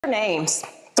Names.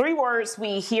 Three words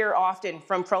we hear often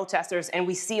from protesters and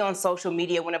we see on social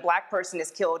media when a Black person is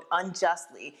killed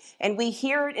unjustly. And we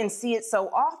hear it and see it so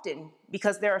often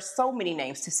because there are so many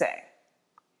names to say.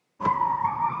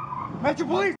 Metro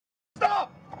Police,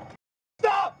 stop!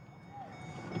 Stop!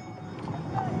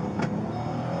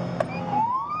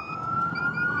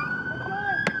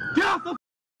 Get off the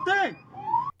thing!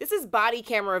 This is body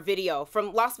camera video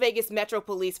from Las Vegas Metro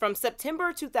Police from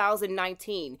September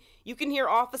 2019. You can hear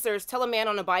officers tell a man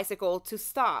on a bicycle to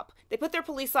stop. They put their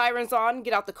police sirens on,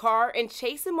 get out the car, and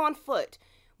chase him on foot.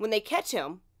 When they catch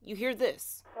him, you hear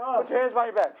this. Put your hands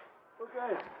behind your back.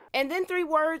 Okay. And then three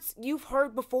words you've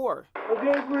heard before. I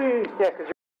can't breathe. Yeah,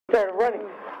 because you're tired of running.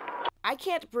 I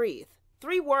can't breathe.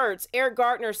 Three words Eric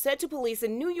Garner said to police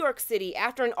in New York City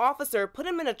after an officer put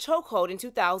him in a chokehold in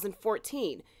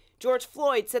 2014. George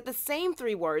Floyd said the same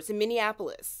three words in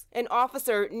Minneapolis. An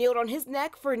officer kneeled on his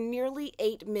neck for nearly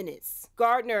 8 minutes.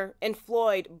 Gardner and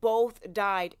Floyd both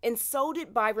died, and so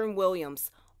did Byron Williams.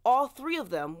 All three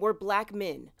of them were Black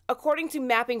men. According to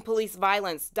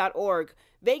mappingpoliceviolence.org,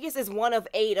 Vegas is one of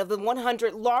 8 of the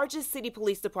 100 largest city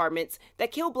police departments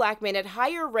that kill Black men at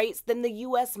higher rates than the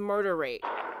U.S. murder rate.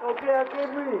 Okay, I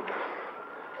can't breathe.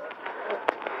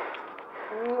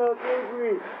 I can't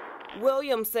breathe.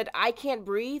 Williams said, "I can't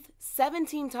breathe"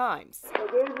 17 times. I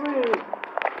can't breathe.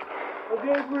 I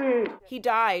can't breathe. He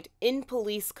died in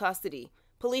police custody.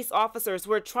 Police officers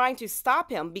were trying to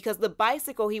stop him because the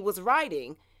bicycle he was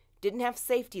riding didn't have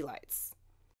safety lights.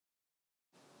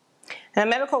 Now,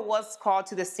 medical was called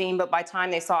to the scene, but by the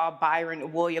time they saw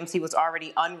Byron Williams, he was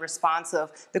already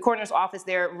unresponsive. The coroner's office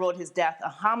there ruled his death a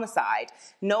homicide.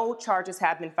 No charges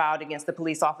have been filed against the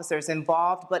police officers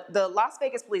involved, but the Las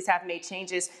Vegas police have made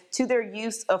changes to their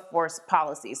use of force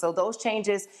policy. So those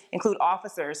changes include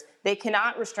officers. They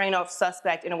cannot restrain a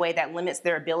suspect in a way that limits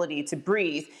their ability to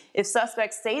breathe. If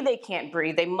suspects say they can't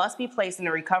breathe, they must be placed in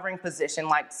a recovering position,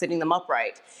 like sitting them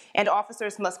upright. And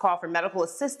officers must call for medical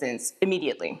assistance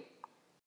immediately.